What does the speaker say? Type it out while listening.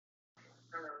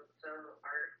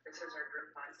is our group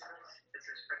podcast. This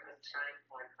is Frankenstein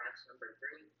podcast number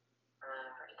 3.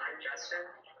 I'm Justin.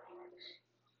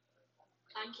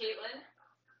 I'm Caitlin.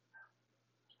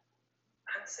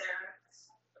 I'm Sarah.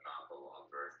 And I'm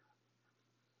Alonber.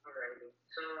 Alrighty.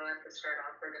 So to start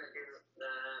off, we're gonna do the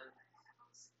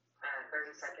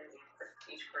 30 seconds.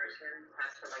 Each person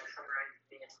has to summarize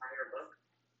the entire book,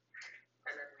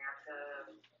 and then we have to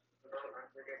vote on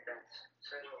who did best.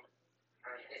 So,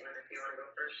 Caitlin, if you want to go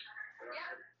first.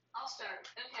 Yeah, I'll start.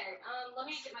 Okay. Let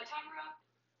me get my timer up,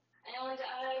 and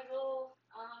I will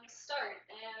start.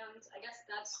 And I guess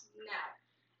that's now.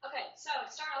 Okay. So to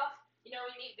start off, we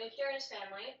meet Victor and his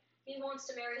family. He wants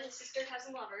to marry his sister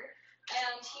cousin lover,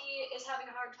 and he is having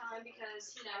a hard time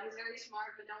because he's very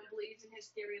smart, but no one believes in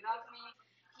his theory of alchemy.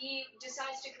 He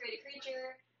decides to create a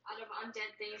creature out of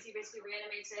undead things. He basically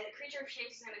reanimates it. The creature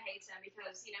chases him and hates him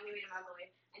because he made him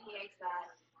ugly, and he hates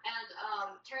that. And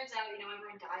turns out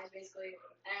everyone dies basically,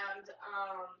 and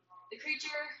the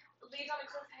creature leaves on a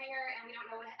cliffhanger, and we don't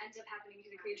know what ends up happening to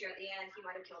the creature at the end. He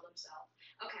might have killed himself.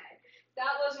 Okay,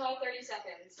 that was my 30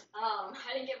 seconds.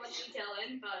 I didn't get much detail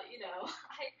in, but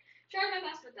I tried my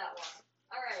best with that one.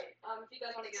 All right, if you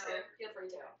guys want to go, feel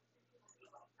free to.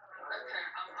 Okay,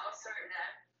 I'll start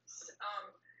next.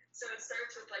 So it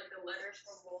starts with the letters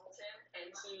from Walton, and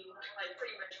he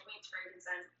pretty much meets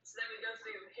Frankenstein. So then we go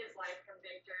through his life from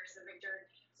Victor. So Victor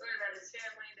learned about his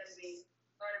family, then we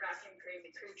learn about him creating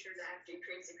the creature. Then after he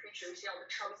creates the creature, we see all the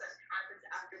troubles that happens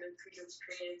after the creature was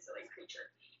created. So creature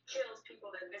kills people,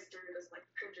 then Victor doesn't like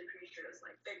the creature, creature doesn't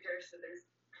like Victor. So there's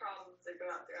problems that go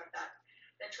out throughout that.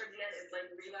 Then towards the end, it's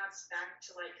relapse back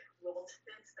to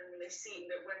Walton's, and when they see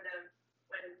that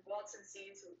when Walton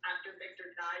sees after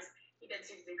Victor dies, he then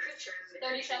sees the creature.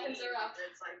 30 seconds are up.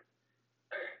 It's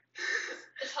okay.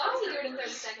 It's hard to do it in 30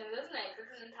 seconds, isn't it?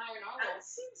 It's an entire novel. That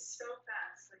seems so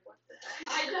fast. What the heck?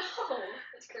 I know.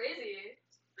 It's crazy.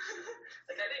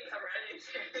 I didn't cover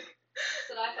anything. That's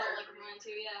what I felt like mine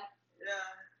too, yeah.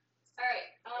 Yeah.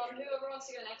 Alright, whoever wants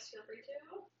to go next, feel free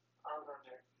to. I'll go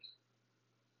next.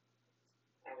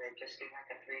 Alright, just do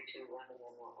a 3, 2, 1, and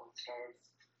then we'll start.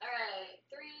 Alright,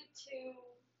 3,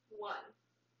 2, 1.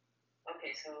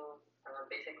 Okay, so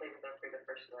basically we go through the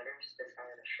first letters. This guy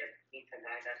on a ship meets a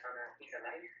guy that's on a piece of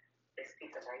ice. This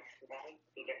piece of ice guy,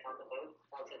 he gets on the boat,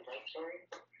 tells his life story,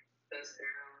 goes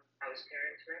through how his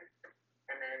parents met,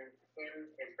 and then him,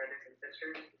 his brothers and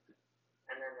sisters,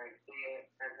 and then he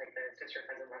has the sister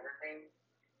cousin lover thing.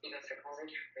 He goes to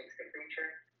college, makes the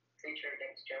creature. Creature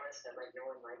gets jealous that no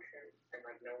one likes him, and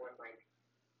no one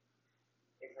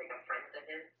is a friend to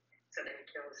him. So then he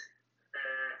kills the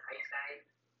ice guy,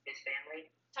 his family.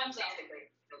 Time's up.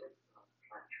 Basically,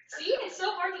 See, it's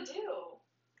so hard to do.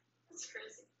 That's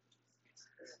crazy.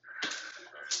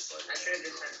 I should have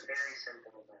just said very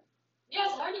simple, but. Yeah,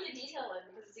 it's hard to get detail in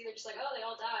because it's either just oh, they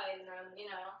all died, and then,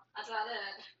 that's about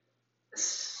it.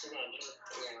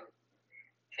 Yeah.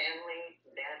 Family,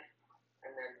 death,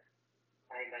 and then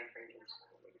died by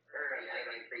Frankenstein. Or died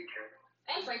by creature.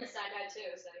 And Frankenstein died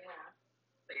too, so yeah.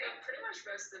 Yeah, pretty much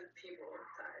most of the people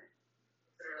died.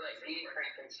 Or the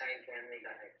Frankenstein family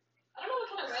died. I don't know what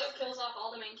kind of writer kills off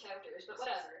all the main characters, but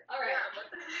whatever. Alright. Yeah,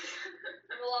 what the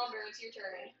heck? Longer, it's your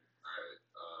turn. Alright,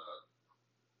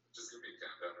 just give me a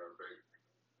countdown real quick.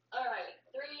 Alright,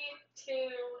 3,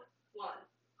 2, 1.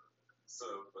 So,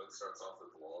 the book starts off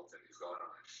with Walton. He's gone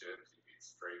on a ship. He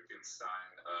meets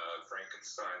Frankenstein.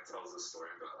 Frankenstein tells a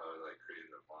story about how he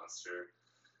created a monster.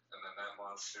 And then that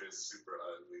monster is super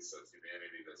ugly, so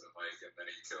humanity doesn't like him. Then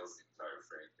he kills the entire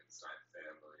Frankenstein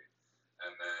family.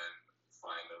 And then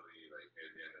finally, near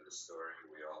the end of the story,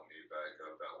 we all meet back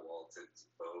up at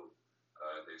Walton's boat.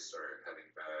 They start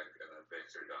heading back, and then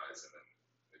Victor dies, and then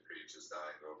the creature's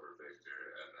dying over Victor,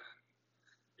 and then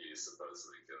he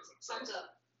supposedly kills himself. Time's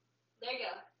up. There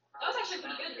you go. That was actually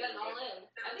pretty good. You got it all in.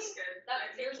 I think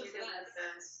that yours was the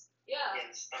best. Yeah.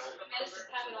 Yes. You managed to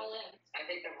have it all in. I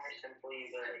think the more simple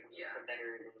you go, the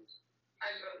better it is.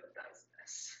 I know that was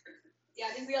best.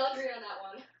 Yeah, I think we all agree on that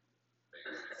one. Thank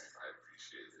you. I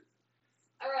appreciate it.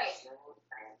 Alright.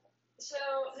 So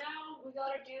now we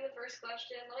gotta do the first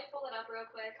question. Let me pull it up real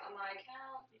quick on my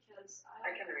account because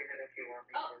I can read it if you want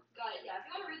me to. Oh, got it. Yeah, if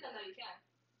you want to read them though, you can.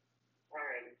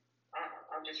 Alright.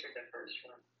 I'll just read the first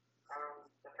one.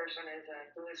 The first one is,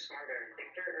 who is smarter,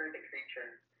 Victor or the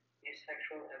creature? Use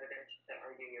textual evidence to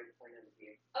argue your point of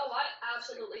view. Oh, I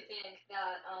absolutely think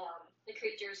that the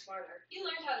creature is smarter. He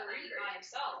learned how to read by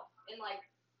himself, and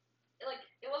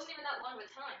it wasn't even that long of a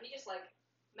time. He just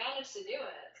managed to do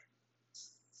it.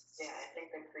 Yeah, I think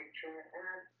the creature.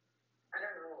 I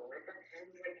don't know. It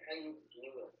depends how you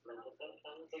view it. It depends.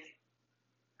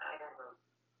 I don't know.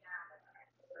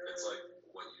 It's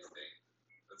what you think.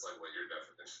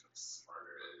 definition of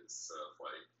smarter is. So if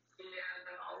like Yeah,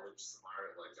 no. knowledge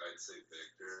smart, like I'd say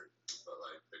Victor, but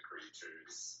like the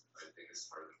creatures, I think is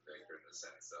smarter than Victor in the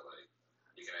sense that like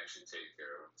he can actually take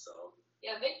care of himself.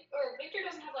 Yeah, Victor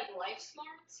doesn't have like life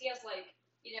smarts. He has like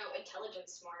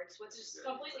intelligence smarts, which is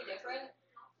Yeah, completely exactly. different.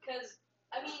 Because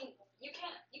I mean, you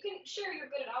can sure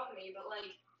you're good at alchemy, but like,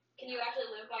 can you actually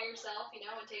live by yourself, and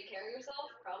take care of yourself?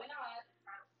 Probably not.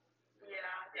 Yeah,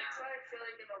 that's why I feel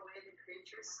like in a way the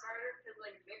creature's smarter, because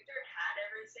like Victor had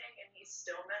everything and he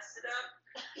still messed it up.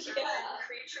 So Yeah. like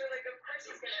creature, like of course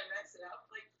he's gonna mess it up.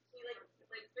 Like he like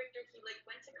Victor, he like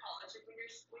went to college. Like when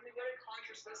you go to college,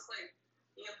 you're supposed to like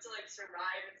be able to like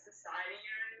survive in society. You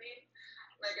know what I mean?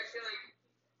 Like I feel like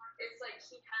it's like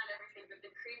he had everything, but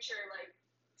the creature like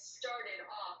started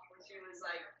off when he was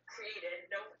like created.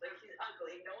 No, like he's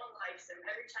ugly. No one likes him.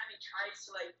 Every time he tries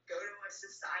to like go to a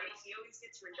society, he always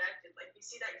gets rejected. Like you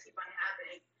see that keep on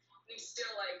happening. He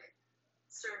still like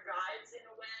survives in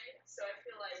a way. So I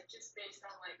feel like just based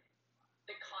on like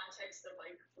the context of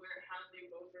like where how they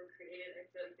both were created, I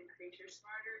feel like the creature's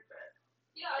smarter. But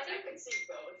Yeah, I like, I think. can see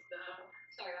both though.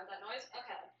 Sorry about that noise.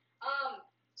 Okay.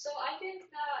 So I think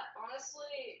that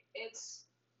honestly, it's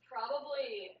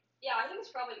probably. Yeah, I think it's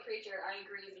probably creature. I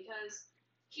agree because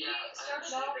he started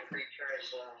off. The creature is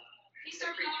He the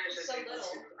started off creature with is so able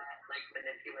little. to like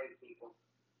manipulate people,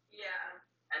 Yeah.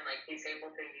 and like he's able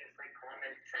to use like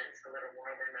common sense a little more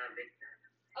than Victor.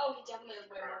 Oh, he definitely has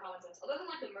way more common sense. Other than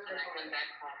like the murder And I part. think that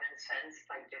common sense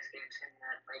like just gives him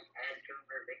that like edge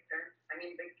over Victor. I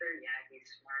mean Victor, yeah, he's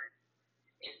smart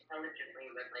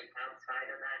intelligently, but like outside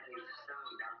of that, he's so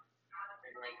dumb,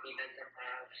 and like he doesn't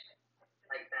have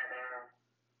like that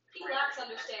He lacks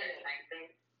understanding. type thing.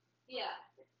 Yeah.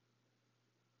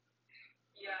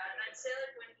 Yeah, and I'd say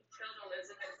like when he killed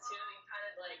Elizabeth too, he kind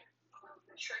of like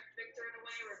tricked Victor in a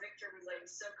way where Victor was like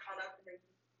so caught up in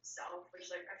himself, which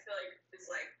like I feel like is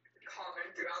like common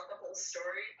throughout the whole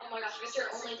story. Oh my gosh, Victor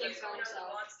only Like, thinks about the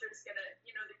himself. monster's gonna,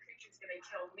 the creature's gonna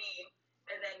kill me,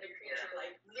 and then the creature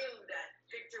like knew that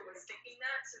Victor was thinking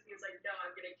that, so he was like, no,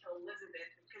 I'm gonna kill Elizabeth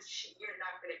because you're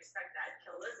not gonna expect that.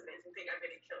 Kill Elizabeth and think I'm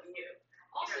gonna kill you.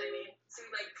 Also, You know what I mean? So he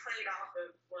like played off of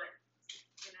what,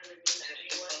 you know what I mean? There's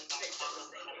just What like that Victor was common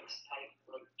thinking. sense type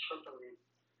like trickery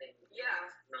thing. Yeah.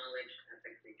 Knowledge of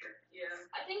the creature. Yeah.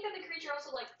 I think that the creature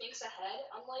also like thinks ahead,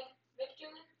 unlike Victor.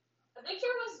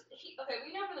 Victor was okay.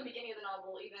 We know from the beginning of the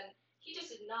novel, even he just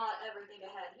did not ever think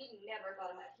ahead. He never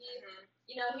thought ahead. He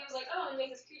he was like, oh, I'm gonna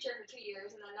make this creature for 2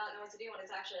 years and then not know what to do when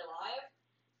it's actually alive.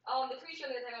 The creature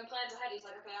on the other hand plans ahead. He's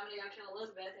like, okay, I'm gonna go kill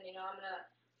Elizabeth, and I'm gonna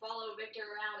follow Victor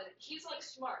around, and he's like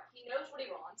smart. He knows what he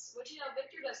wants, which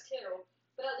Victor does too.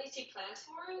 But at least he plans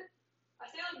for it. I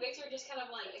feel like Victor just kind of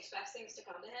like expects things to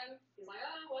come to him. He's like,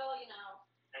 oh well, I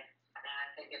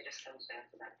think it just comes down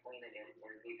to that point again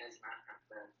where he does not have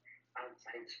the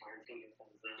outside smarts, he just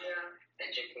has the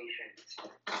education.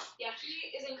 Yeah,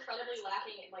 he is incredibly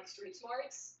lacking in like street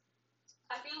smarts.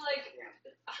 I feel like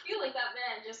that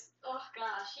man just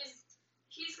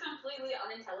he's completely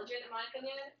unintelligent in my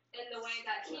opinion, in the way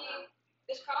that he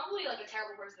is probably like a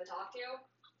terrible person to talk to.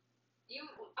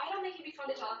 I don't think he'd be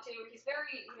fun to talk to. He's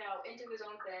very, into his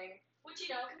own thing, which,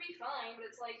 can be fine, but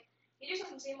it's like, he just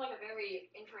doesn't seem like a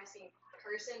very interesting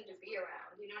person to be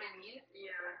around, you know what I mean?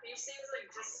 Yeah, he seems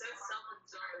like just so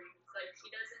self-absorbed. Like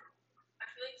I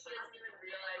feel like he doesn't even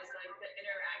realize like the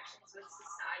interactions with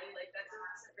society, like that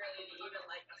doesn't really even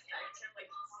like affect him. Like,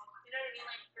 you know what I mean?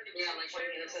 Like for the like when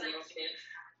he was a little kid.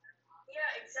 Yeah,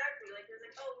 exactly. Like he was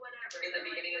like, oh, whatever. In the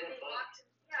beginning of the book.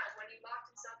 When he locked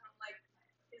himself in like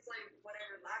his like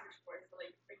whatever laboratory for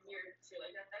like a year or two.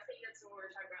 Like I think that's what we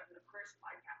were talking about in the first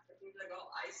podcast. Like he's like all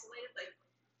isolated. Like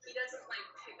he doesn't like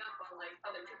pick up on like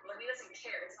other people. Like he doesn't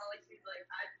care. It's not like he's like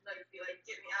I'd like be like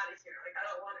get me out of here. Like I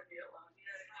don't want to be alone. You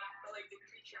know what I mean? But like the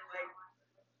creature like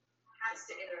has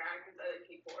to interact with other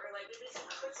people, or like at least he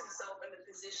puts himself in the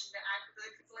position to act with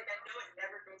other people. Like I know it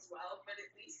never goes well, but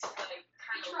at least he like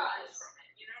kind of learns from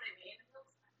it. You know what I mean?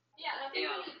 Yeah, and I think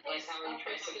when he like picks how he up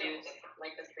tries his to use skills.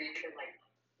 like the creature like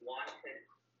wanted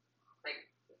like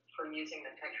from using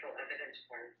the textual evidence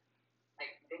part.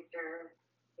 Like Victor,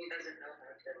 he doesn't know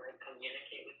how to like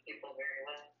communicate with people very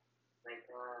well. Like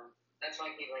that's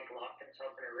why he like locked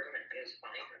himself in a room and he was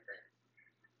fine with it.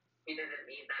 He didn't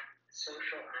need that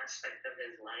social aspect of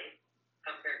his life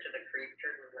compared to the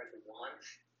creature who like wants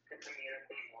to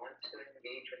communicate, wants to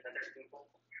engage with other people.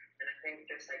 And I think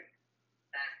just like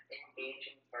that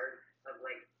engaging part of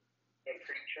like the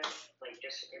creature like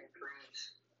just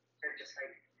improves or just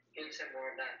like gives him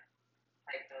more of that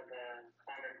type of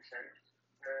common sense,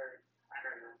 or I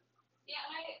don't know. Yeah,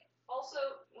 and I also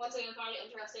once again find it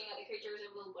interesting that the creature is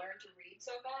able to learn to read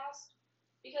so fast.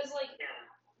 Because, like, Yeah.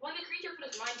 when the creature put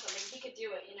his mind to something, he could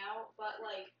do it, But,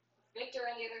 like, Victor,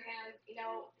 on the other hand,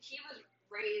 he was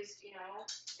raised, in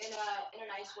a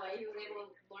nice way. He was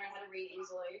able to learn how to read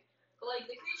easily. But, like,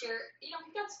 the creature, he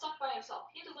got stuck by himself.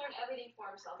 He had to learn everything for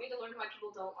himself. He had to learn why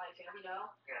people don't like him, Yeah.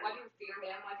 Why people fear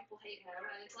him, why people hate him.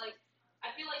 And it's like,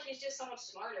 I feel like he's just so much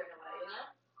smarter in a way,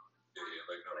 Yeah, he had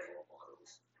like no role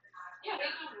models Yeah, he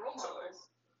had no role to like models.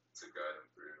 to guide him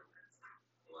through.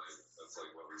 Like that's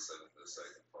like what we said in the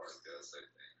second podcast, I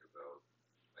think, about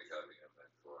like having a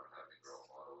mentor and having role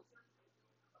models.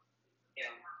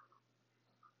 Yeah.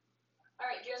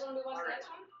 Alright, do you guys want to move on to the next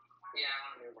one? Yeah, I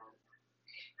want to move on.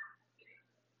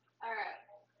 Alright.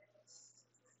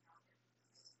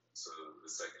 So the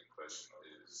second question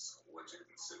is, would you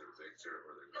consider Victor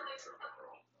or the creature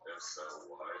moral? If so,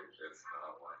 why? If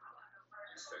not, why not?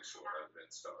 Use textual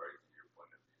evidence to argue your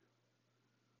point of view.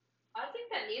 I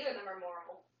think that neither of them are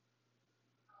moral.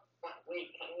 What,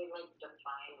 wait, can we like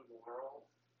define moral?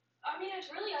 I mean,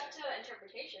 it's really up to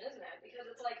interpretation, isn't it? Because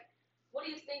it's like, what do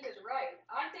you think is right?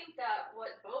 I think that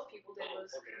what both people did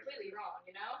was completely wrong,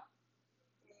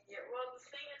 Yeah, well, the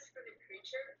thing is for the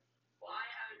creature, why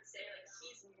I would say like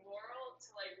he's moral to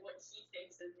like what he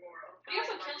thinks is moral. He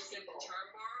also Like, kills using people. the term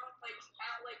moral,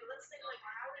 like let's think like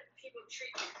how did people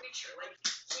treat the creature? Like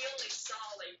he only saw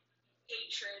like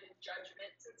hatred and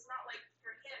judgment. So it's not like for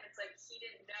him, it's like he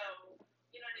didn't know.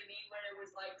 You know what I mean? What it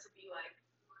was like to be like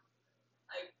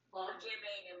Love,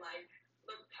 forgiving and like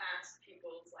look past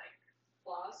people's like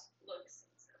flaws. looks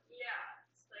and stuff. Yeah,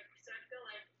 it's like so I feel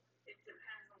like it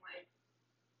depends on like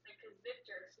because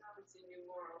Victor he obviously knew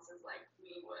morals as like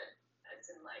we would, as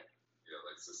in like Yeah,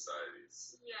 like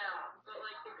societies. yeah, but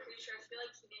like the creature, I feel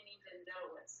like he didn't even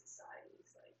know what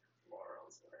society's like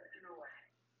morals were in a way.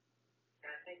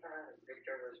 And I think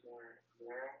Victor was more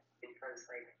moral because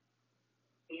like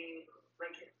he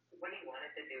like what he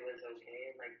wanted to do was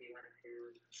okay. Like he wanted to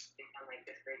become like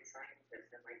this great scientist,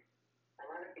 and like a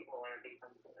lot of people want to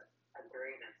become a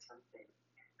great at something.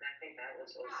 And I think that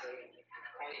was also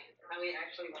how he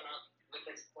actually went up with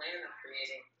his plan of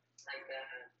creating like a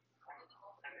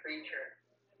creature,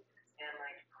 and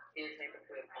like he was able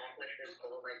to accomplish his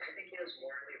goal. Like I think he was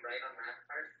morally right on that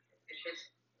part. It's just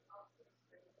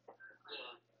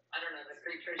I don't know, the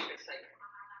creature's just like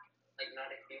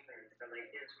not a human, so like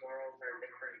his morals are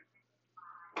different.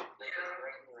 Like his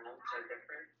right and wrongs are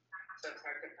different. So it's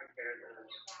hard to compare those.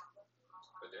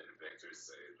 But didn't Victor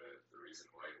say that the reason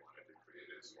why he wanted to create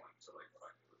it is one to like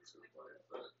find what's his life,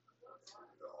 but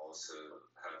to also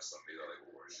have somebody that like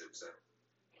worships him.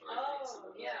 Like,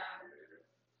 Oh, yeah. Creator.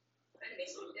 I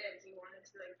think he did. He wanted to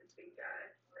be like the big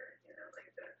guy, or like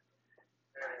the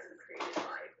guy who created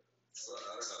life. So I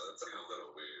don't know. That's like a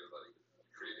little weird, like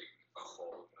creating a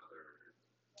whole other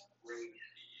Race.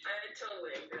 I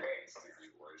totally agree. to be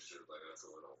worshipped. Like that's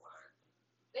a little whack.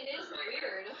 It is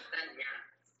weird.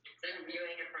 Then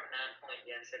viewing it from that point,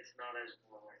 yes, it's not as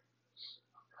moral.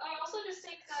 I also just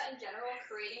think that in general,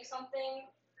 creating something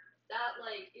that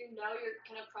like you're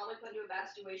gonna probably put into a bad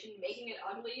situation, making it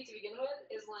ugly to begin with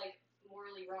is like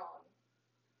morally wrong.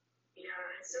 Yeah,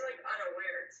 and so like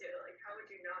unaware too. Like how would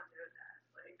you not know that?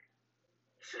 Like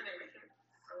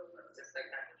I don't know. Just like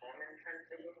that common kind of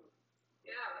thing.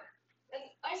 Yeah. And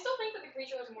I still think that the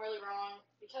creature was morally wrong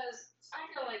because I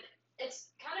feel like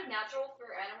it's kind of natural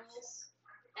for animals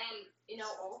and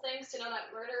all things to know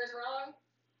that murder is wrong.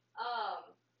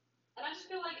 And I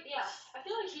just feel like I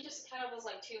feel like he just kind of was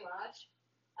like too much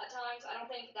at times. I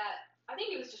think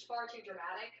he was just far too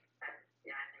dramatic.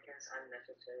 Yeah, I think it's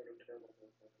unnecessary to kill the whole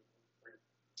thing.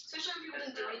 Especially when people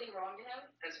didn't do anything wrong to him.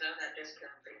 Because now that just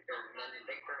killed Victor, and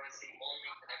Victor was the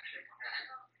only connection he had.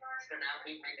 So now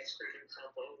he kind of screwed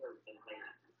himself over because like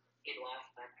he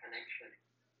lost that connection,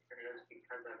 and it was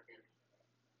because of him.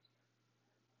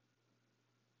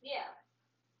 Yeah.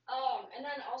 And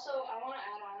then also I want to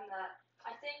add on that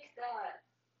I think that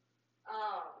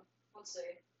let's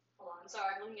see. Hold on.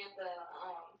 Sorry, I'm looking at the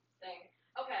thing.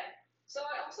 Okay. So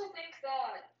I also think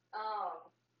that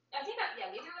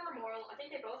neither of them are moral. I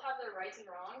think they both have their rights and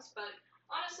wrongs, but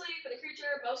honestly, for the creature,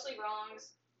 mostly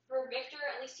wrongs. For Victor,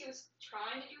 at least he was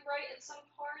trying to do right in some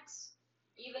parts,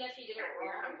 even if he did it He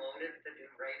had a wrong. motive to do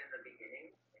right in the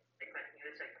beginning. Like when he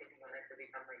was like he wanted to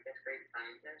become like this great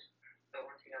scientist, but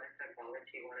once he got into college,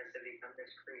 he wanted to become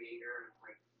this creator of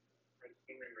like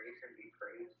human race and be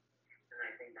praised. And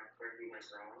I think that's where he went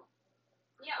wrong.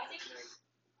 Yeah, I think it's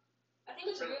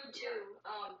weird too.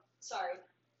 I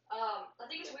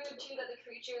think it's weird too that the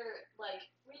creature, like,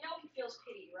 we know he feels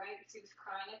pity, right? Because he was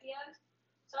crying at the end.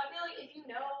 So I feel like if you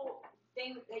know that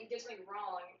he did something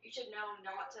wrong, you should know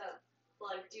not to,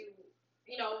 like, do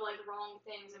like wrong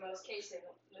things in most cases.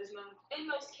 In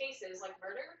most cases, like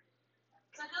murder.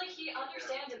 Because I feel like he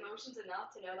understands emotions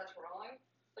enough to know that's wrong,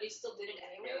 but he still did it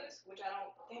anyways, which I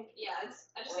don't think. Yeah, I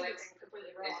just think it's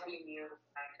completely If wrong. he knew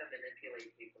how to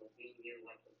manipulate people, he knew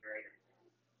what was right.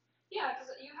 Yeah,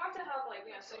 because you have to have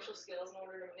social skills in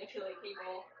order to manipulate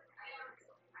people.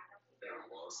 Yeah,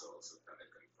 Wallace also kind of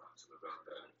confronts him about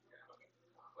that.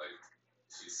 Like,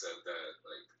 she said that,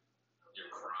 like,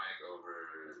 you're crying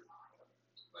over,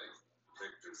 like,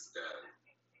 Victor's death,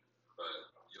 but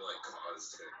you, like,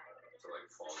 caused him to, like,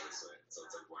 fall this way. So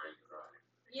it's like, why are you crying?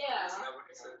 Yeah. Isn't that what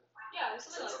he said? Yeah,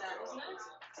 something like that, wasn't it?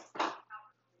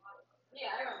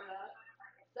 Yeah, I remember that.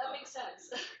 That makes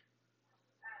sense.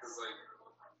 Because, like,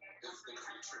 if the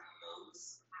creature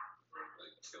knows,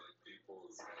 like, killing people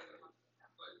is gonna,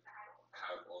 like,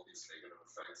 have all these negative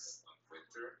effects on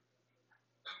Victor,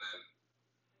 and then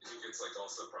he gets, like, all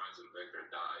surprised when Victor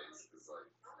dies, because, like,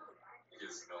 he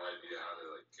has no idea how to,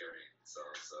 like, carry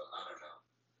himself, so I don't know.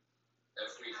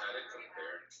 If we had to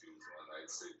compare and choose one, I'd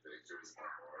say Victor is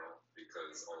more moral,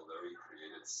 because although he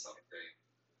created something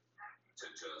to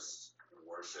just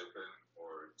worship him,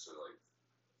 or to, like,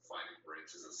 finding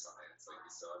branches of science, like, he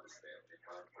still had his family in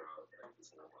mind throughout, like, his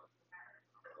whole life.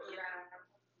 Yeah.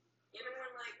 Even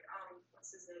when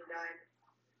what's his name died?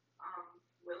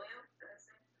 William? That's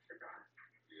his name? I forgot.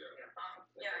 Yeah.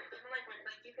 Yeah. Even when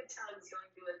you could tell he was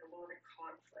going through like a lot of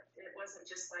conflict. It wasn't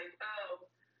just like, oh,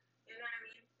 you know what I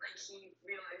mean? Like he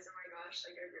realized, oh my gosh,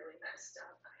 like I really messed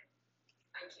up.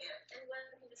 I can't. And when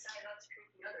he decided not to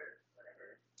create the other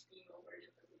whatever evil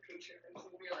version of the creature, like he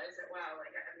realized that wow,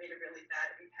 like I made a really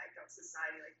bad impact on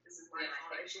society. Like this is my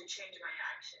fault. I should change my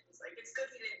actions. Like it's good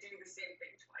he didn't do the same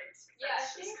thing twice. Yeah, I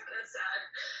That's think just kind of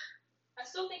sad. I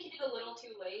still think he did a little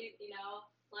too late.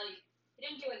 Like he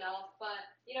didn't do enough, but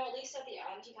at least at the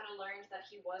end he kind of learned that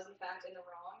he was in fact in the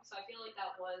wrong. So I feel like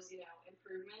that was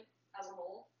improvement as a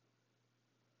whole.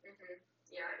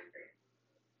 Yeah, I agree.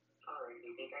 Alright, do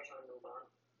you think I should move on?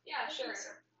 Yeah, sure. I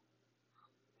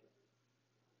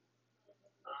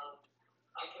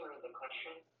can read the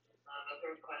question. The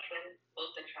third question,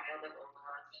 both the child of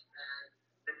Omelot and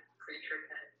the creature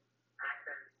can act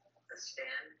as a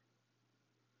stand-in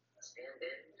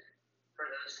for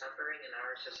those suffering in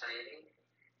our society.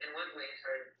 In what ways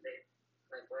are they,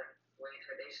 what ways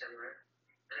are they similar?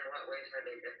 And in what ways are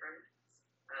they different?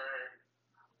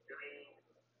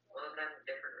 All of them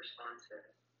different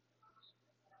responses?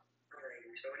 Alright,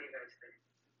 so what do you guys think?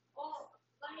 Well,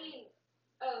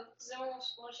 does anyone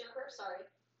want to share first? Sorry.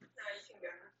 No, you can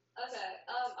go. Okay.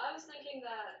 I was thinking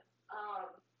that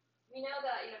we know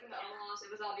that from the Omelas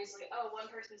it was obviously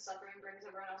one person's suffering brings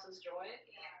everyone else's joy.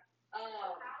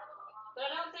 But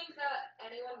I don't think that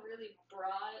anyone really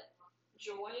brought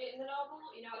joy in the novel.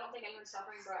 I don't think anyone's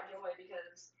suffering brought joy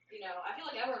because I feel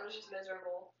like everyone was just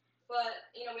miserable.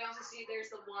 But we also see there's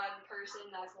the one person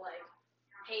that's like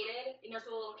hated.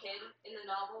 The little kid in the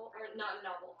novel, or not in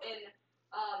the novel, in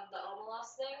the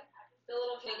Omelas thing. The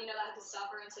little kid, that had to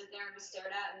suffer and sit there and be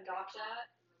stared at and gawked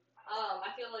at.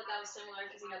 I feel like that was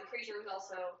similar because, the creature was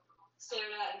also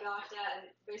stared at and gawked at and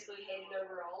basically hated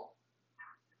overall.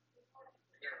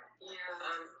 Yeah.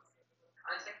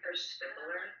 I think they're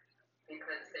similar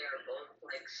because they are both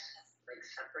like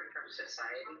separate from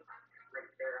society.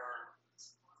 Like they're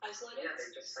isolated. Yeah,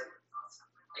 they're just like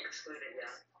excluded.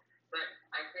 Yeah, but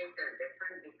I think they're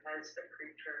different because the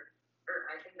creature. Or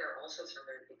I think they're also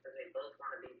similar because they both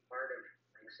want to be part of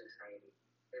society.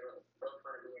 They both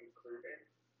want to be included.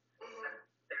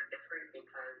 They're different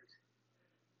because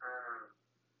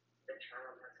the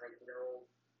child has no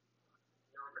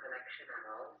connection at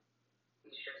all.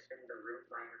 He's just in the room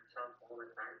by himself all the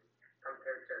time,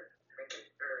 compared to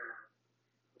Victor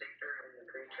and the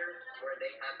creature, where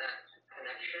they have that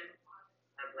connection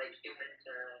of human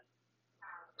to.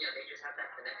 Yeah, they just have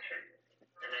that connection,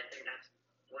 and I think that's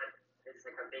what. It's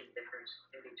a big difference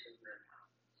in between them.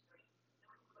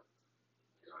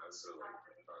 Yeah, I also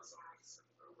thought something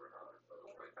similar where how they're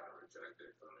both kind of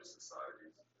rejected from their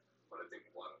societies. But I think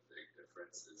one big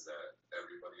difference is that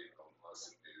everybody in Omelas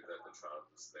knew that the child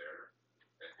was there,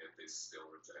 and yet they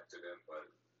still rejected him. But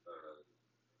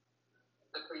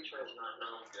the creature is not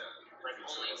known. Yeah,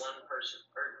 only one person,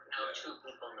 or two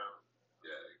people know.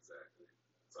 Yeah, exactly.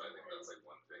 So I think that's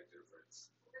one big difference.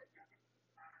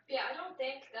 Yeah, I don't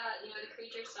think that, the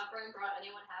creature's suffering brought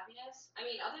anyone happiness. I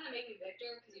mean, other than maybe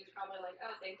Victor, because he was probably like,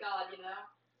 oh, thank God,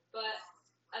 But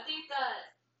I think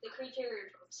that the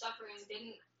creature suffering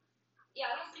didn't,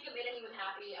 I don't think it made anyone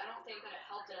happy. I don't think that it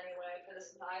helped in any way for the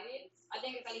society. I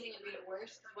think, if anything, it made it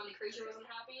worse. When the creature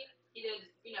wasn't happy, he did,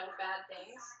 bad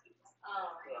things.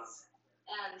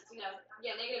 and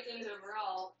negative things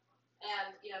overall,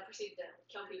 and proceed to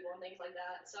kill people and things like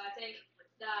that. So I think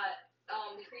that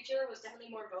the creature was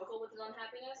definitely more vocal with his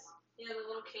unhappiness. The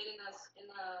little kid in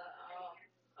the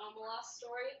Omelas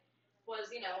story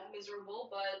was miserable,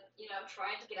 but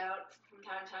tried to get out from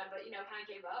time to time, but kind of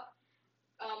gave up.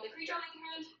 The creature on the other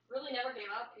hand really never gave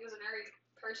up. He was a very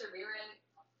perseverant.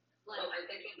 Well, I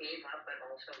think he gave up, but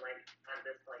also had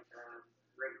this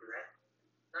regret,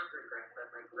 not regret,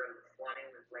 but wanting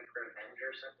revenge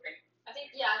or something. I think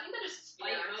that just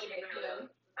spite motivated him.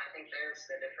 I think there's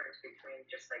the difference between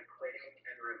just quitting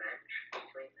and revenge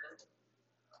between them,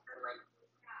 and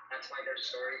that's why their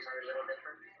stories are a little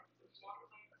different.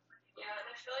 Yeah, and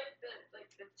I feel like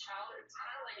the child, it's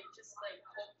kind of just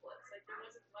hopeless. There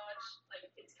wasn't much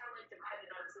it's kind of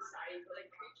dependent on society, but the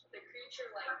creature the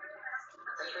creature's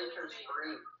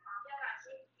free. Yeah,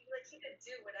 he could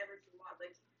do whatever he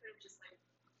wanted. He could have just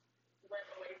went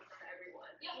away from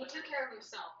everyone. Yeah, he took care of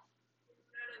himself. You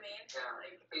know what I mean? Yeah,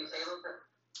 he was able to.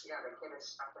 Yeah, the kid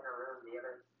is stuck in a room.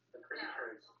 The creature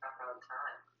is stuck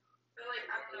outside. But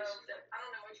I don't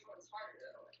know which one's harder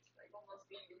though.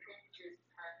 Almost being the creature is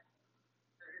harder.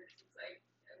 It's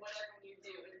whatever you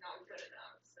do is not good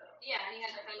enough. So yeah, and he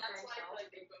had to fend for himself. That's why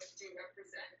they both do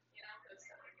represent, those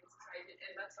society,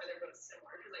 and that's why they're both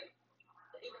similar. Because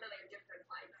even though they're different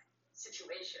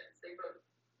situations, they both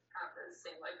have the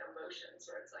same emotions.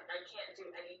 Where it's I can't do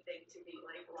anything to be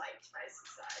liked by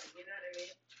society. You know what I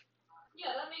mean?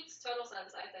 Yeah, that makes total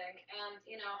sense, I think. And,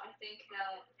 I think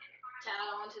that to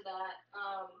add on to that,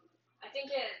 I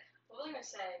think what was I going to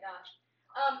say? Gosh.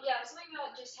 Yeah, something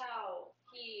about just how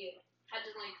he had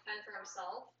to, fend for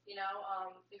himself,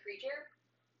 the creature.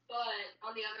 But,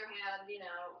 on the other hand, we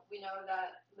know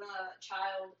that the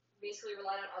child basically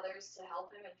relied on others to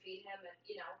help him and feed him, and,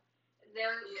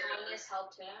 their kindness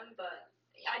helped him, but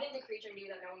I think the creature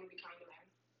knew that no one would be kind to him.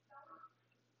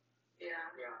 Yeah.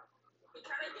 Yeah. He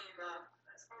kind of gave up.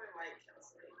 That's probably why he killed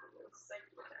so many people. It's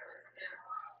whatever. Yeah.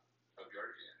 I'll be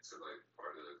already answered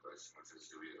part of the question, which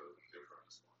is do we owe them different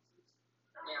responses?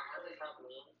 Yeah, how does that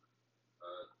mean?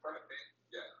 I think,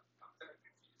 I'm kind of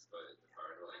confused, but if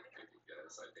I were to pick a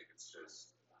guess, I think it's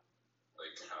just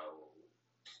how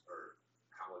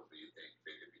would we think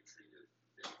they could be treated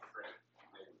different?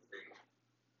 I think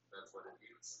that's what it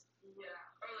means. Yeah,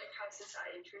 or how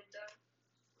society treats them.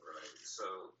 Right.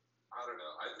 So I don't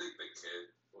know. I think the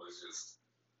kid was just,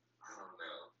 I don't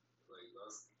know, that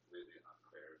was completely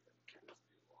unfair for him to just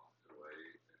be locked away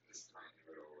in this tiny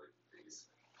little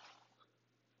basement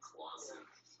closet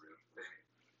room thing,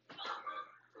 and then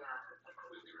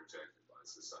completely rejected by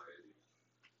society.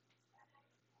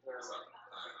 Yeah. So I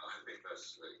don't know. I think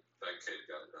that's that kid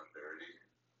got done dirty.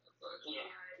 But Yeah,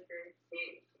 I agree.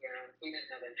 he didn't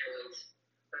have a choice.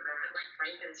 But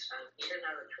Frankenstein, he didn't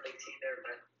have a choice either.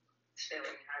 But still,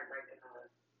 he had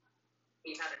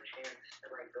he had a chance to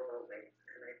go away,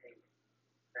 and I think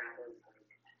that was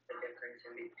the difference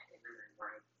in between them and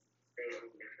why they owe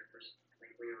different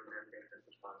we owe them different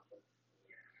responses.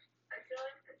 I feel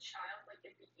the child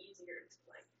it'd be easier to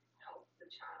help the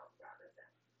child rather than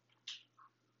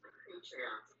the creature.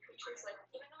 Yeah. The creature's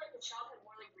even though the child had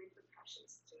more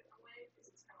repercussions to it in a way, because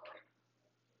it's kind of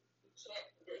you can't.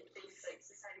 They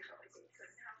society felt they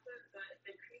couldn't have it, but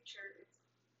the creature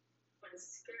was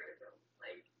scared of them.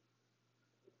 What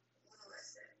am I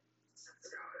saying? I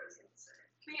forgot what I was gonna say.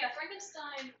 Yeah,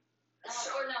 Frankenstein.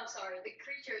 The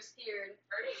creature is feared.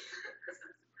 Do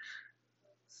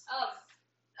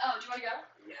you want to go?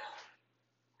 Yeah.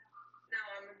 No,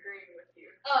 I'm agreeing with you.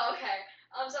 Oh, okay.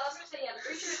 So I was gonna say, the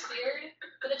creature is feared,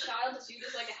 but the child is viewed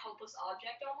as a helpless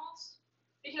object almost.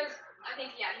 Because I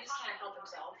think, he just can't help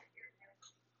himself.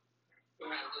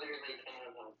 Yeah, literally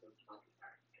can't help himself.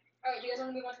 Alright, do you guys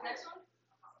want to move on to the next one?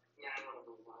 Yeah, I want to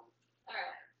move on.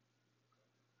 Alright.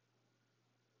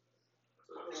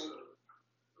 So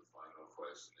the final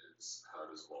question is, how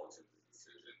does Walton's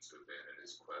decision to abandon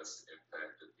his quest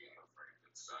impact the theme of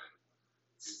Frankenstein?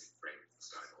 Do you think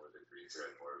Frankenstein or the creature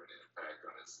had more of an impact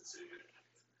on his decision?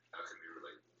 How can we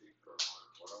relate the theme to our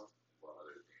modern world? What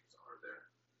other themes are there?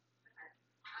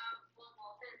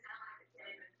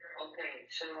 Okay,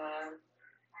 so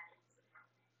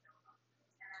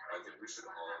I think we should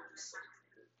all just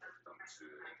come to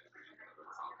an agreement of a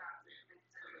common theme,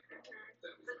 and then we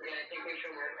can. I think we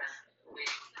should work on.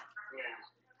 Yeah.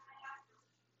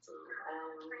 So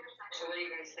what do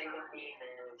you guys think the theme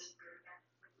is?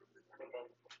 Okay.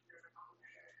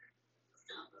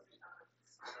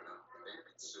 I don't know. Maybe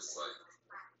it's just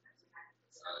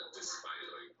despite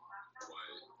what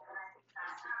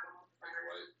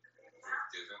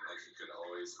given, he could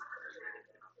always go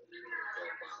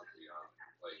above and beyond,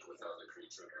 without the creature.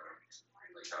 to them,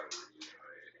 like how to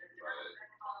reunite, but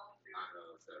I don't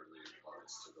know if that really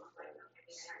applies to the whole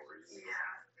story. Yeah.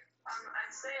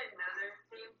 I'd say another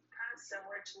theme, kind of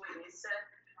similar to what you said,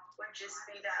 would just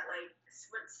be that like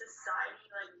what society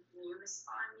like views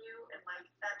on you, and like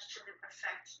that shouldn't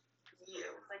affect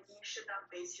you. Like you should not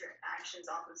base your actions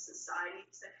off of society.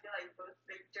 Because I feel like both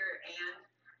Victor and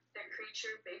the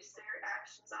creature based their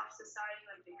actions off society.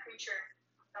 Like the creature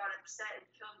got upset and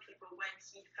killed people when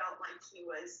he felt like he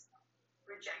was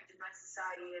rejected by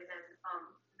society, and then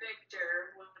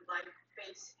Victor would like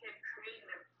base him creating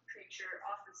a creature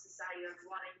off of society of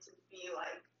wanting to be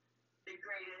like the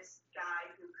greatest guy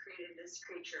who created this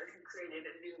creature, who created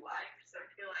a new life. So I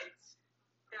feel like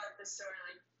throughout the story,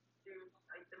 like through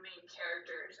like the main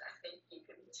characters, I think you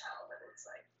can tell that it's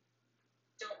like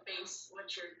don't base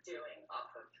what you're doing off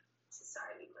of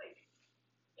society. Like,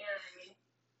 you know what I mean?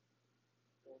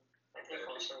 I think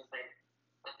also it's like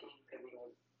I think you could be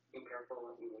like be careful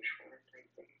what you wish for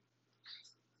type thing.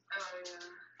 Oh yeah.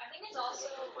 I think it's also.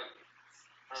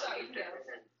 Sorry, you can go.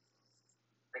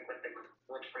 Like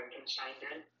what Frankenstein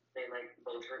did, they like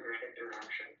both regretted their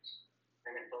actions,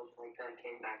 and it both like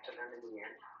came back to them in the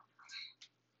end.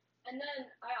 And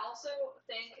then I also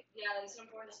think, yeah, it's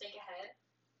important to think ahead.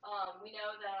 We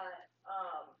know that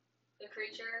the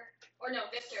creature, or no,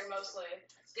 Victor mostly,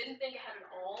 didn't think ahead at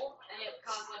all, and it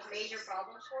caused like major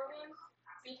problems for him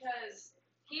because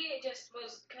he just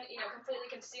was, completely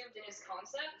consumed in his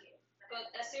concept. But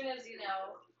as soon as we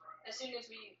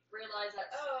realize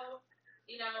that,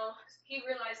 he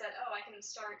realized that, I can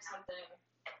start something,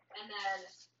 and then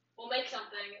we'll make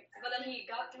something. But then he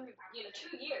got through, 2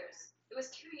 years. It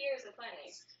was 2 years of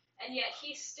planning, and yet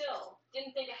he still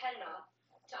didn't think ahead enough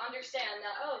to understand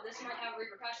that, this might have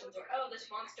repercussions, or,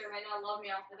 this monster might not love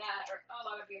me off the bat, or,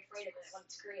 I would be afraid of it when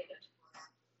it's created.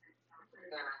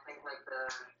 Yeah, I think like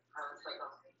it's like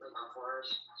a horror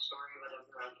story, but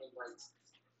I think like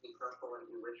be careful what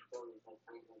you wish for is like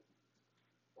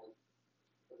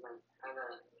kind of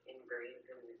ingrained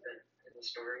in the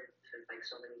story, since like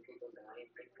so many people die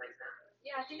and things like that.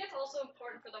 Yeah, I think that's also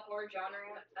important for the horror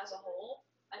genre as a whole.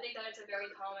 I think that it's a very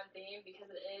common theme because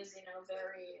it is,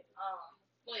 very,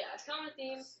 it's a common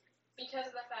theme because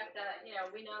of the fact that,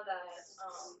 we know that,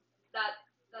 that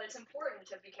it's important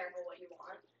to be careful what you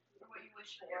want or what you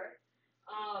wish for.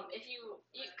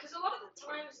 Because a lot of the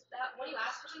times that when you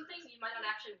ask for something, you might not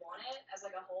actually want it as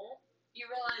like a whole. You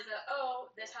realize that,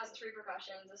 this has its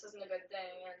repercussions, this isn't a good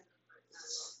thing, and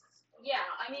yeah,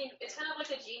 I mean, it's kind of like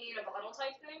a genie in a bottle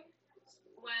type thing,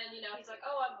 when, he's like,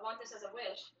 I want this as a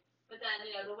wish, but then,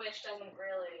 the wish doesn't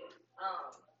really,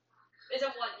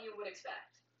 isn't what you would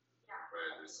expect.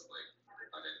 Right, there's some, like,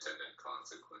 unintended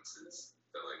consequences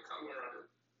that, like, come with it.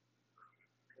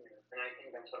 Yeah, and I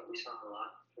think that's what we saw a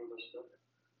lot through this book.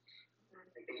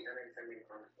 Like, the unintended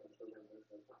consequences and things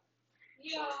like that.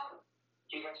 Yeah. So,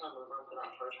 do you guys want to move on to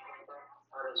that first point, though?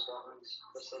 How does Walton's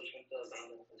decision to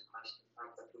abandon his quest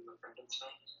impact the theme of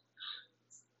Frankenstein?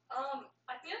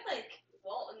 I feel like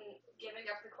Walton giving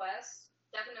up the quest,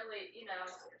 definitely, you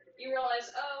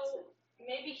realize,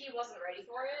 maybe he wasn't ready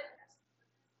for it,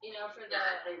 for the... Yeah,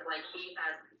 I think, like, he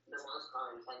had the most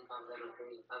fun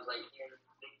conversation of, like, him,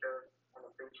 Victor, and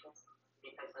the creature,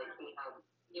 because, like,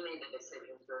 he made the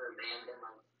decision to abandon,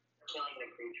 like, killing the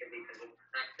creature, because if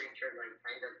that creature, like,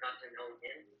 kind of got to know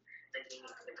him, then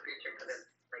the creature could have,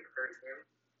 like, hurt him,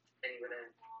 and he would have,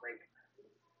 like,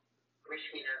 wished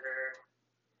he never,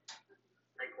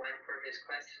 like, went for his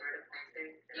quest sort of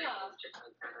thing. And yeah. I think just,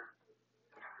 like, kind of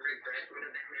regret would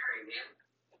have been there again.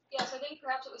 Yeah, so I think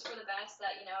perhaps it was for the best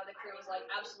that, the crew was like,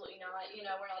 absolutely not,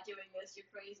 we're not doing this, you're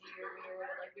crazy, you're weird,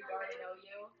 like, we already know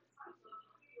you.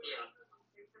 Yeah.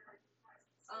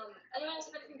 Anyone else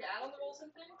have anything to add on the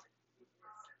Wilson thing?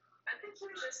 I think he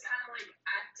was just kind of, like,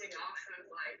 acting off of,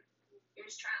 like, he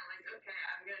was trying to, like, okay,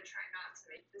 I'm going to try not to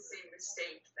make the same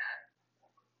mistake that,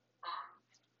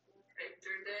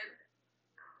 Victor did.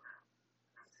 I don't know.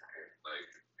 I'm tired.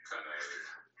 Like, kind of...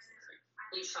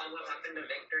 He saw what happened to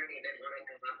Victor, and he didn't want it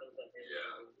to happen to him.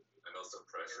 Yeah, and also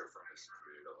pressure from his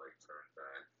crew to, like, turn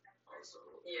back. Also,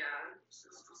 yeah,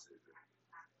 his decision.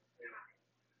 Yeah.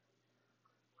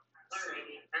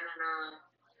 Alrighty, and then,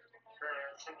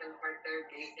 the second part there,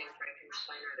 do you think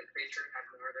Frankenstein or the creature had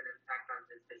more of an impact on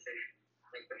his decision?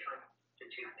 Like, which one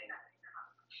did you think?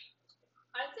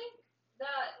 I think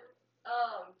that,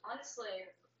 honestly,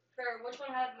 for which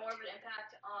one had more of an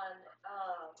impact on,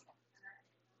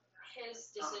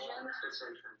 his decision?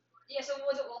 Yeah, so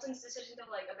was it Walton's decision to,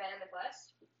 like, abandon the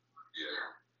quest?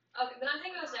 Yeah. Okay, then I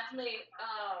think it was definitely,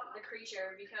 the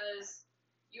creature, because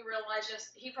you realize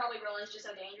he probably realized just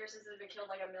how dangerous it is if it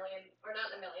killed like a million, or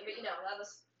not a million, but that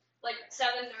was like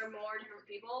 7 or more different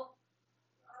people.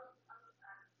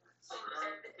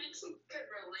 I think he could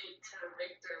relate to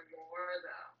Victor more,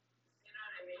 though. You know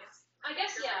what I mean? I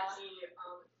guess, yeah. Like, he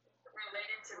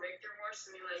related to Victor more,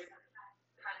 so he like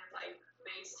kind of like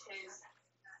based his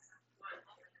what?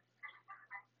 Like,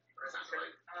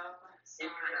 Sorry.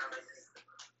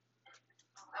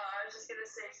 I was just gonna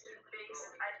say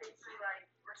I think he like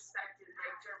respected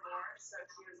Victor more, so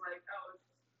he was like, oh,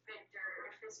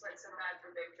 if this went so bad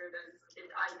for Victor, then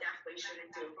I definitely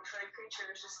shouldn't do it. But for the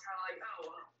creature, it was just kind of like, oh,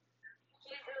 well, he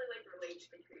didn't really like relate to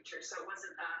the creature, so it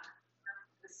wasn't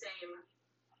the same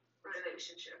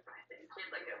relationship. I think he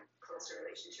had like a closer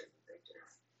relationship with Victor.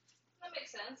 That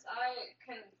makes sense. I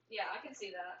can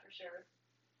see that for sure.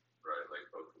 right, like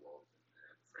both Walton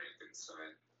and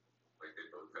Frankenstein, like they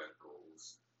both had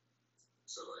goals.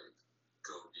 So like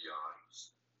go beyond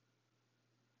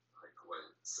like what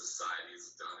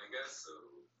society's done, I guess. So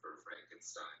for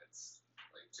Frankenstein, it's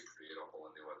like to create a whole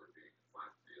new other being and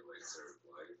find the elixir of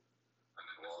life. And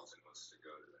then Walton was to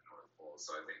go to the North Pole.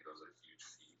 So I think those are huge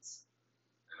feats.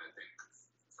 And I think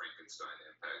Frankenstein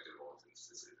impacted Walton's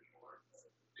decision more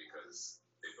because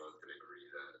they both could agree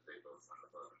that they both went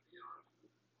above and beyond.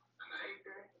 And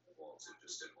then Walton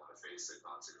just didn't want to face the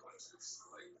consequences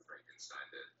like Frankenstein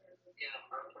did. Yeah,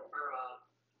 I prefer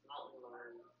Milton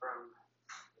learn from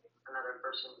another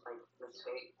person's like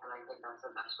mistake, and I think that's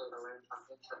the best way to learn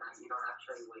something so that you don't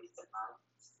actually waste the time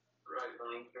Right.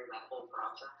 going through that whole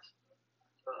process.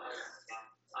 So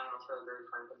I also agree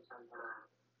Frankenstein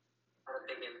had a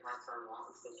big impact on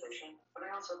Walton's decision, but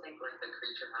I also think like the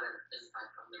creature had an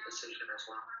impact on the decision as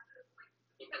well.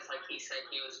 Because like he said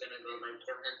he was gonna go like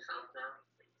kill himself now,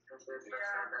 since he was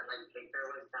that like Victor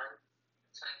was done.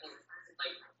 So I think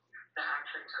like the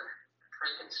actions of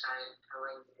Frankenstein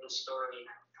telling his story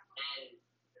and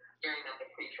hearing that the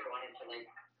creature wanted to like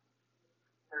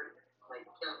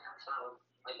kill himself,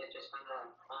 like it just kind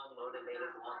of all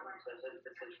motivated Walton to his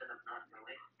decision of not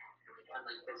knowing and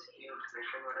like this huge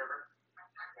mission, whatever.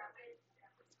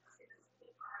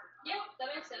 Yeah, that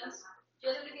makes sense. Do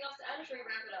you have anything else to add, or should we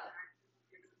wrap it up?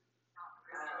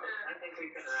 I think we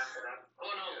can wrap it up.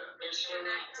 Oh no, Yeah. there's still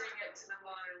Connecting it to the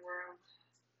modern world.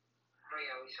 Oh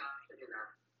yeah, we still have to do that.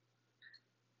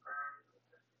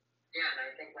 Yeah, and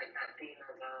I think like that theme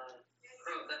of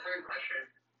the third question.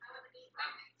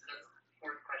 The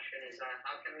fourth question is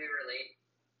how can we relate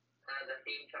the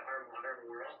theme to our modern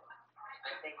world?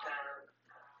 I think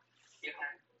you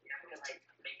have to like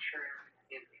make sure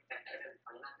you think ahead and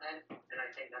plan ahead, and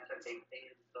I think that's a big thing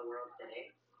in the world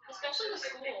today. Especially with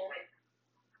school.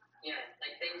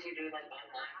 Like things you do like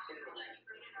online too, like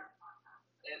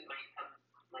it might come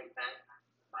like back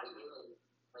by you and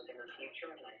like in the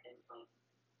future, and I think like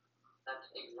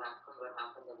that's exactly what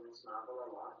happened in this novel a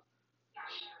lot.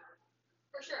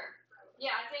 For sure.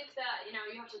 Yeah, I think that, you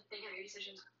have to think of your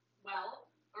decisions well,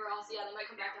 or else, they might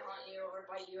come back to haunt you or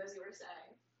bite you, as you were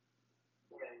saying.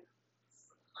 Okay.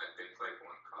 I think like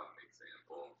one common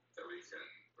example that we can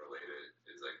relate it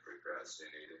is like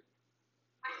procrastinating.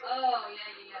 Oh,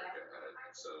 yeah.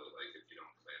 So like if you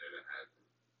don't plan it ahead,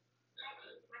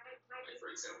 and like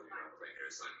for example, you don't plan your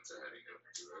assignments ahead and go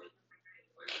do it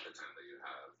like at the time that you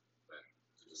have, then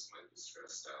you just might be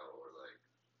stressed out or like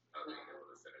not being able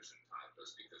to finish in time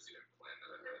just because you didn't plan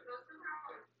that ahead.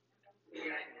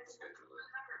 Yeah. Schedule it.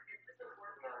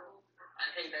 I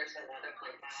think there's a lot of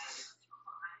like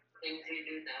things you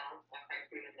do now affect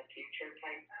you in the future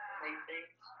type things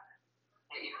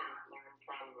that you can learn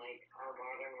from like our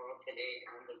modern world today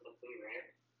and the book we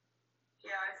read.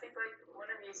 Yeah, I think like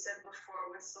one of you said before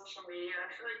with social media,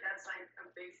 I feel like that's like a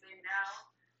big thing now.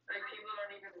 Like people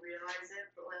don't even realize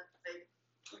it, but like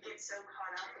you get so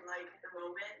caught up in like the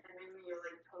moment, and maybe you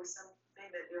like post something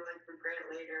that you'll like regret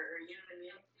later, or you know what I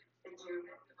mean? Like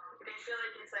I feel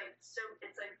like it's like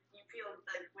you feel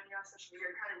like when you're on social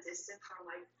media, you're kind of distant from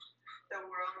like the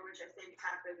world, which I think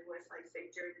happened with like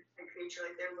Victor and Creature.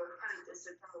 Like they're both kind of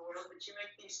distant from the world, but you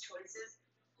make these choices,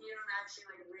 you don't actually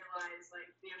like realize like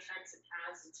the effects it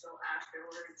has until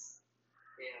afterwards.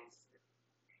 Yeah.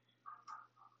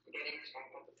 Getting stuck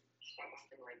up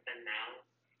in like the now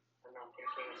and not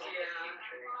thinking about the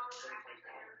future and things like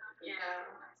that.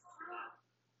 Yeah.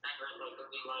 And like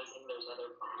realizing there's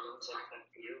other problems that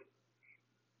affect you.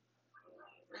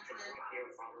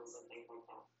 Your problems and things like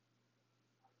that.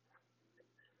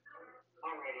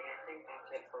 Alrighty, I think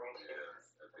that's it for us.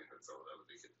 Yeah, I think that's all that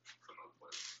we could come up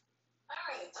with.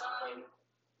 Alright,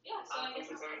 yeah, so I guess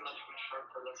thank you very much, Michelle,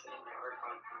 for listening to our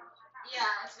podcast.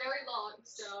 Yeah, it's very long,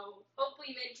 so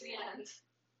hopefully you made it to the end.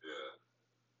 Yeah.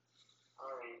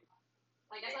 Alright.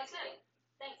 I guess that's it.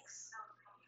 Thanks.